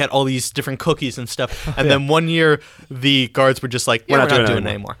going to get all these different cookies and stuff. And then one year, the guards were just like, we're not doing it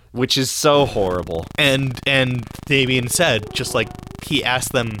anymore. Which is so horrible. And Damien said, just like he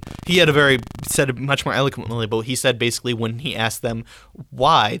asked them, said it much more eloquently, but he said basically when he asked them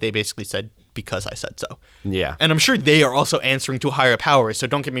why, they basically said, because I said so. Yeah. And I'm sure they are also answering to higher powers, so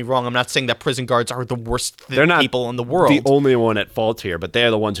don't get me wrong, I'm not saying that prison guards are the worst people in the world. The only one at fault here, but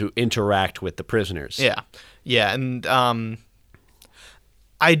they're the ones who interact with the prisoners. Yeah. Yeah, and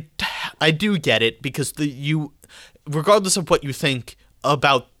I do get it, because regardless of what you think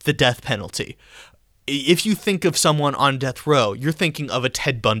about the death penalty, if you think of someone on death row, you're thinking of a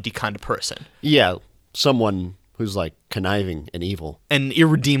Ted Bundy kind of person. Yeah, someone who's like conniving and evil. An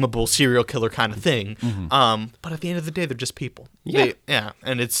irredeemable serial killer kind of thing. Mm-hmm. But at the end of the day, they're just people. Yeah.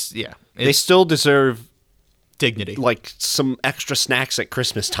 They still deserve dignity. Like some extra snacks at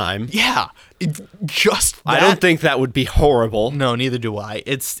Christmas time. Yeah. Just that. I don't think that would be horrible. No, neither do I.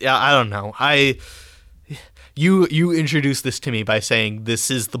 I don't know. You introduced this to me by saying this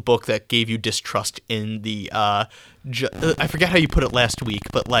is the book that gave you distrust in the I forget how you put it last week,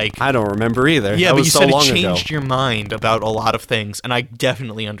 but like I don't remember either. Yeah, that but was you so said long it changed ago. your mind about a lot of things, and I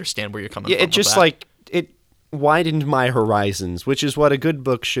definitely understand where you're coming from. Yeah, it just like it widened my horizons, which is what a good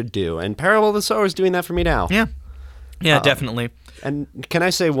book should do. And Parable of the Sower is doing that for me now. Yeah, definitely. And can I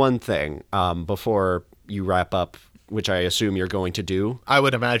say one thing before you wrap up, which I assume you're going to do? I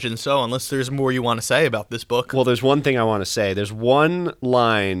would imagine so, unless there's more you want to say about this book. Well, there's one thing I want to say. There's one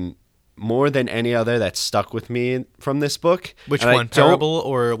line more than any other that stuck with me from this book. Which And one, Parable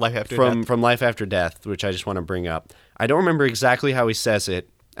or Life After Death? From Life After Death, which I just want to bring up. I don't remember exactly how he says it,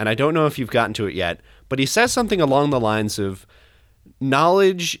 and I don't know if you've gotten to it yet, but he says something along the lines of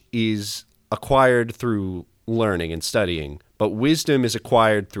knowledge is acquired through learning and studying, but wisdom is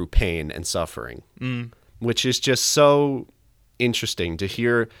acquired through pain and suffering, which is just so interesting to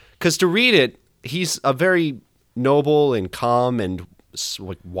hear. Because to read it, he's a very noble and calm and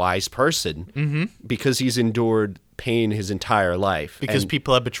wise person because he's endured pain his entire life. Because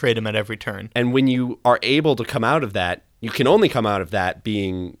people have betrayed him at every turn. And when you are able to come out of that, you can only come out of that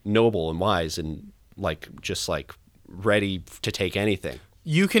being noble and wise and just ready to take anything.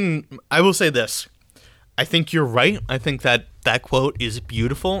 I will say this. I think you're right. I think that quote is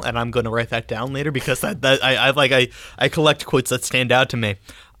beautiful, and I'm going to write that down later because I collect quotes that stand out to me.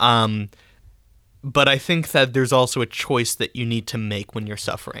 But I think that there's also a choice that you need to make when you're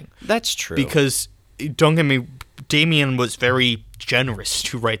suffering. That's true. Because, don't get me, Damien was very generous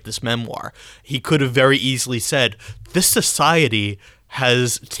to write this memoir. He could have very easily said, this society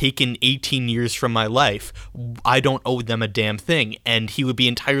has taken 18 years from my life. I don't owe them a damn thing. And he would be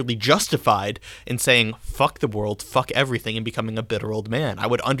entirely justified in saying, fuck the world, fuck everything, and becoming a bitter old man. I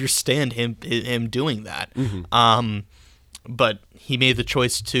would understand him doing that. But he made the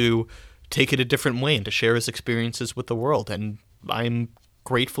choice to take it a different way and to share his experiences with the world. And I'm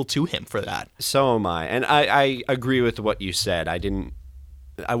grateful to him for that. So am I. And I agree with what you said.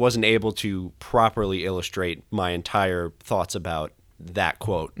 I wasn't able to properly illustrate my entire thoughts about that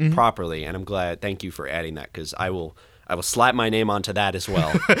quote properly, and I'm glad. Thank you for adding that, because I will slap my name onto that as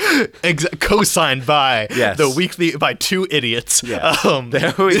well. Co-signed by yes. by two idiots. Yeah.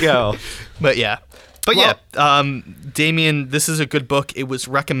 There we go. But Damien, this is a good book. It was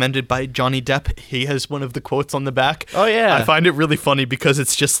recommended by Johnny Depp. He has one of the quotes on the back. Oh yeah. I find it really funny because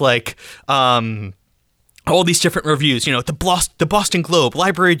it's just all these different reviews, the Boston Globe,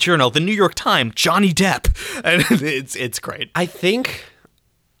 Library Journal, the New York Times, Johnny Depp, and it's great. I think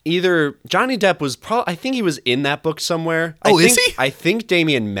either Johnny Depp was I think he was in that book somewhere. Is he? I think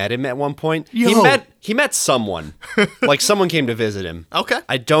Damien met him at one point. Yo. He met someone. Someone came to visit him. Okay.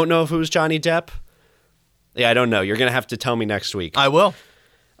 I don't know if it was Johnny Depp. Yeah, I don't know. You're going to have to tell me next week. I will.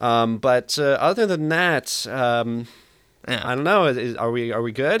 But other than that, I don't know. Are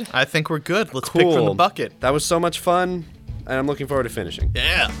we good? I think we're good. Let's Cool. pick from the bucket. That was so much fun, and I'm looking forward to finishing.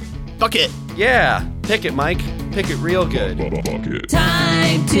 Yeah. Bucket. Yeah. Pick it, Mike. Pick it real good. Bucket.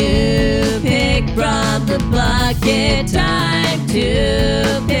 Time to pick from the bucket. Time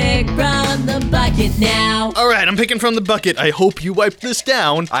to pick from the bucket now. All right, I'm picking from the bucket. I hope you wipe this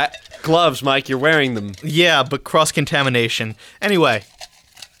down. Gloves, Mike. You're wearing them. Yeah, but cross-contamination. Anyway.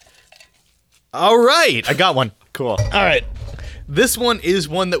 All right. I got one. Cool. All right. This one is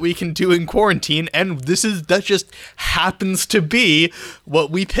one that we can do in quarantine, and that just happens to be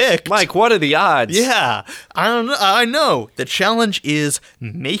what we picked. Mike, what are the odds? Yeah. I know. The challenge is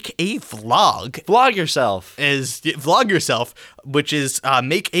make a vlog. Vlog yourself. Vlog yourself, which is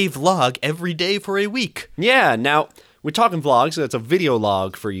make a vlog every day for a week. Yeah. Now, we're talking vlogs, so it's a video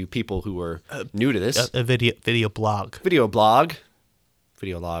log for you people who are new to this. A video blog. Video blog.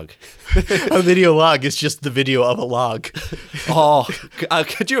 Video log. A video log is just the video of a log. Oh,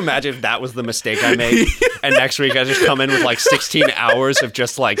 could you imagine if that was the mistake I made? And next week I just come in with 16 hours of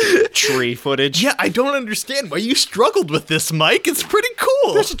just tree footage. Yeah, I don't understand why you struggled with this, Mike. It's pretty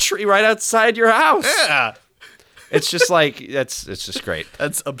cool. There's a tree right outside your house. Yeah. It's just it's just great.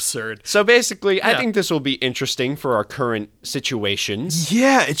 That's absurd. So basically, I think this will be interesting for our current situations.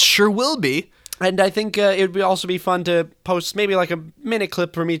 Yeah, it sure will be. And I think it would also be fun to post maybe a minute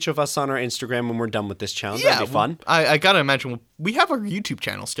clip from each of us on our Instagram when we're done with this challenge. Yeah, that'd be fun. I gotta imagine we have our YouTube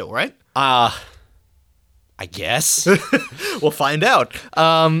channel still, right? I guess. We'll find out.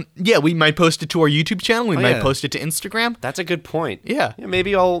 Yeah, we might post it to our YouTube channel. We might yeah. post it to Instagram. That's a good point. Yeah.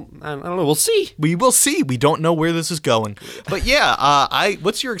 Maybe I don't know. We'll see. We will see. We don't know where this is going. But yeah,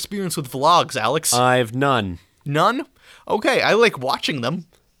 what's your experience with vlogs, Alex? I have none. None? Okay, I like watching them.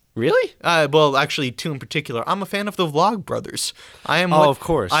 Really? Well, actually, two in particular. I'm a fan of the Vlog Brothers. Of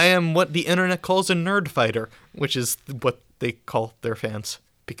course. I am what the internet calls a nerd fighter, which is what they call their fans,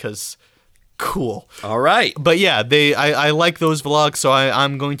 because cool. All right. But yeah, I like those vlogs, so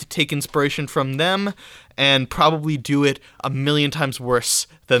I'm going to take inspiration from them and probably do it a million times worse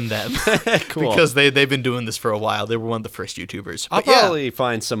than them. Cool. Because they've been doing this for a while. They were one of the first YouTubers. I'll But yeah. probably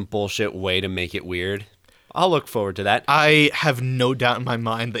find some bullshit way to make it weird. I'll look forward to that. I have no doubt in my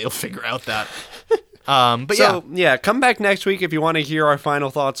mind that you'll figure out that. But So, yeah, come back next week if you want to hear our final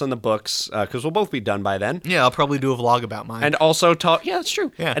thoughts on the books, because we'll both be done by then. yeah, I'll probably do a vlog about mine. And also yeah, that's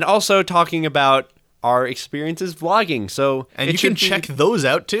true. Yeah. And also talking about our experiences vlogging. So And it you can should be- check those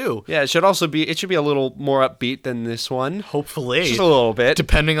out too. Yeah, it should be a little more upbeat than this one. Hopefully. Just a little bit.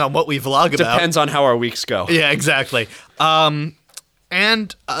 Depending on what we vlog about. Depends on how our weeks go. Yeah, exactly. And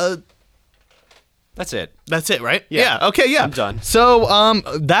That's it. that's it, right? Yeah. Okay, yeah. I'm done. So,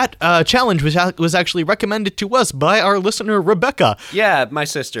 that challenge was actually recommended to us by our listener Rebecca. Yeah, my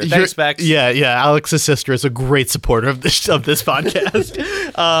sister. Thanks, Bex. Yeah, Alex's sister is a great supporter of this podcast.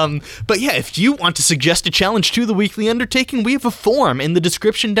 But yeah, if you want to suggest a challenge to the Weekly Undertaking, we have a form in the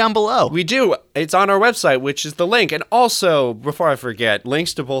description down below. We do. It's on our website, which is the link. And also, before I forget,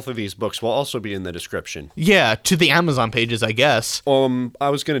 links to both of these books will also be in the description. Yeah, to the Amazon pages, I guess. I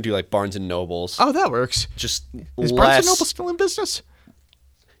was gonna do like Barnes and Nobles. Oh, that works. Just Is less. Barnes and Noble still in business?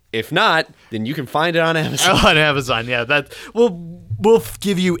 If not, then you can find it on Amazon. Oh, on Amazon, yeah. That we'll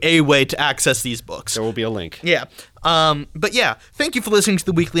give you a way to access these books. There will be a link. Yeah. But yeah, thank you for listening to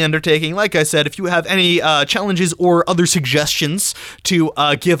the Weekly Undertaking. Like I said, if you have any challenges or other suggestions to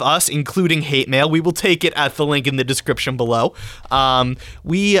give us, including hate mail, we will take it at the link in the description below.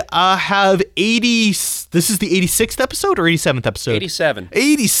 We have 80. This is the 86th episode or 87th episode? 87.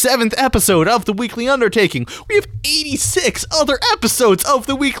 87th episode of the Weekly Undertaking. We have 86 other episodes of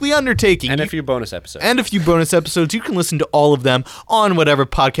the Weekly Undertaking. And a few bonus episodes. And a few bonus episodes. You can listen to all of them on whatever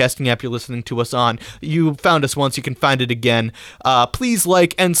podcasting app you're listening to us on. You found us once, you can find it again. Please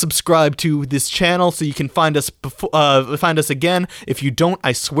like and subscribe to this channel so you can find us find us again. If you don't,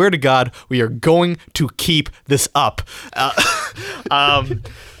 I swear to God, we are going to keep this up.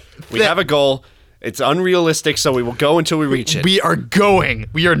 We have a goal. It's unrealistic, so we will go until we reach it. We are going.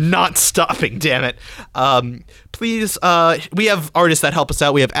 We are not stopping, damn it. Please, we have artists that help us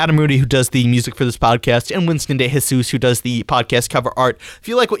out. We have Adam Rudy, who does the music for this podcast, and Winston De Jesus, who does the podcast cover art. If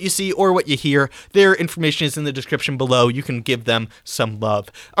you like what you see or what you hear, their information is in the description below. You can give them some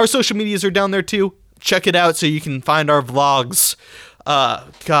love. Our social medias are down there, too. Check it out so you can find our vlogs.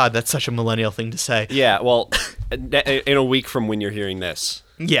 God, that's such a millennial thing to say. Yeah, well, in a week from when you're hearing this.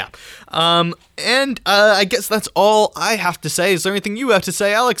 Yeah. And I guess that's all I have to say. Is there anything you have to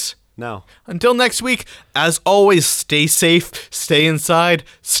say, Alex? No. Until next week, as always, stay safe, stay inside,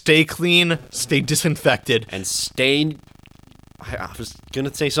 stay clean, stay disinfected. And stay... I was going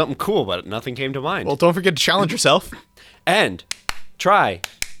to say something cool, but nothing came to mind. Well, don't forget to challenge yourself. And try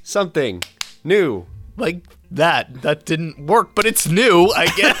something new. Like that. That didn't work, but it's new, I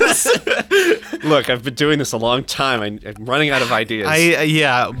guess. Look, I've been doing this a long time. I'm running out of ideas.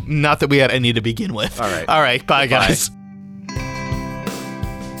 Yeah, not that we had any to begin with. All right. All right, bye, guys.